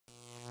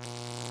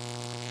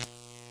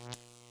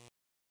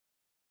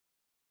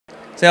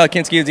It's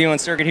Akinjo with you on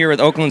circuit here with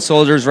Oakland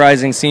Soldiers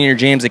rising senior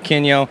James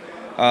Akinjo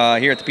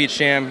here at the Peach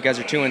Jam. You guys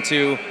are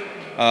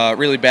 2-2,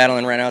 really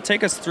battling right now.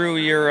 Take us through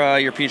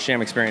your Peach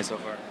Jam experience so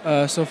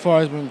far. So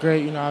far, it's been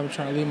great. I've been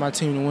trying to lead my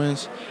team to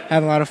wins,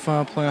 having a lot of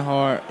fun, playing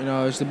hard.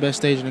 It's the best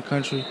stage in the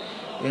country.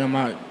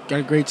 Got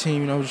a great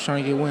team. Just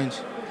trying to get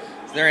wins.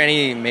 Is there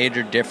any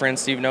major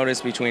difference you've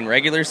noticed between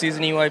regular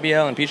season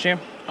EYBL and Peach Jam?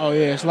 Oh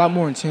yeah, it's a lot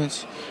more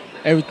intense.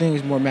 Everything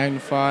is more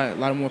magnified. A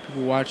lot more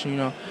people watching.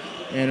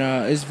 And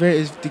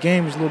the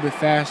game is a little bit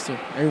faster.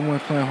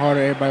 Everyone's playing harder.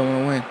 Everybody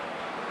want to win.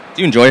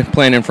 Do you enjoy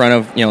playing in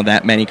front of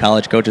that many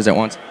college coaches at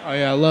once? Oh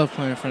yeah, I love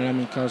playing in front of that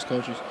many college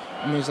coaches.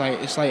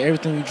 It's like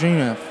everything you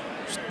dream of.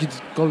 Just get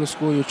to go to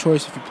school, your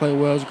choice. If you play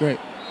well, it's great.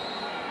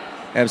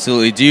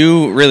 Absolutely. Do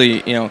you really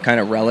kind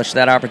of relish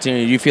that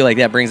opportunity? Do you feel like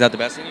that brings out the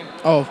best in you?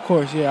 Oh, of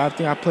course, yeah. I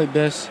think I play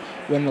best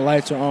when the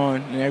lights are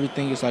on and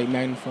everything is like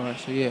magnified.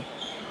 So yeah.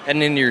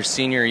 Heading into your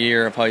senior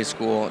year of high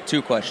school,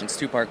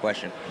 two-part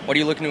question. What are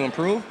you looking to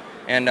improve,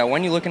 and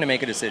when are you looking to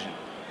make a decision?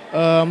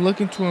 I'm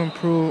looking to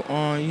improve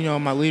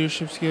on my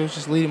leadership skills,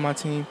 just leading my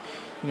team,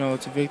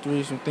 to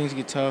victories when things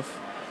get tough.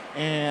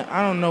 And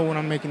I don't know when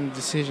I'm making the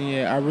decision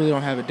yet. I really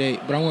don't have a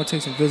date, but I want to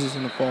take some visits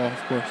in the fall, of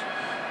course.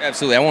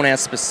 Absolutely. I won't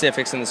ask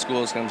specifics in the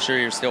schools because I'm sure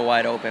you're still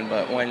wide open,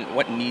 but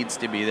what needs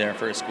to be there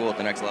for a school at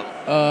the next level?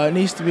 It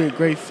needs to be a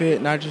great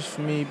fit, not just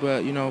for me,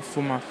 but,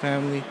 for my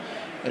family.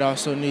 It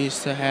also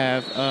needs to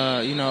have,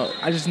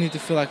 I just need to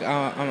feel like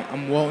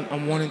I'm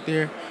wanted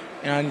there,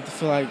 and I need to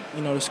feel like,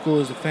 the school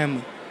is a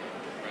family.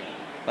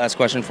 Last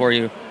question for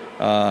you.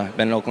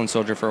 Been an Oakland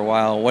Soldier for a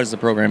while. What does the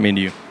program mean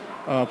to you?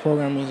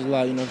 Program means a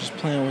lot. Just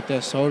playing with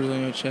that soldiers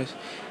on your chest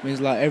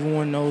means a lot.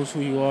 Everyone knows who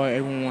you are.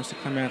 Everyone wants to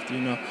come after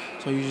you.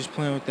 So you're just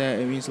playing with that.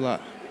 It means a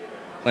lot.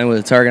 Playing with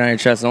a target on your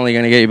chest is only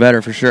going to get you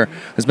better for sure.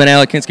 It's been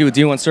Akinjo with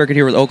you on circuit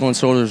here with Oakland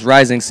Soldiers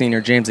rising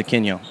senior James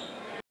Akinjo.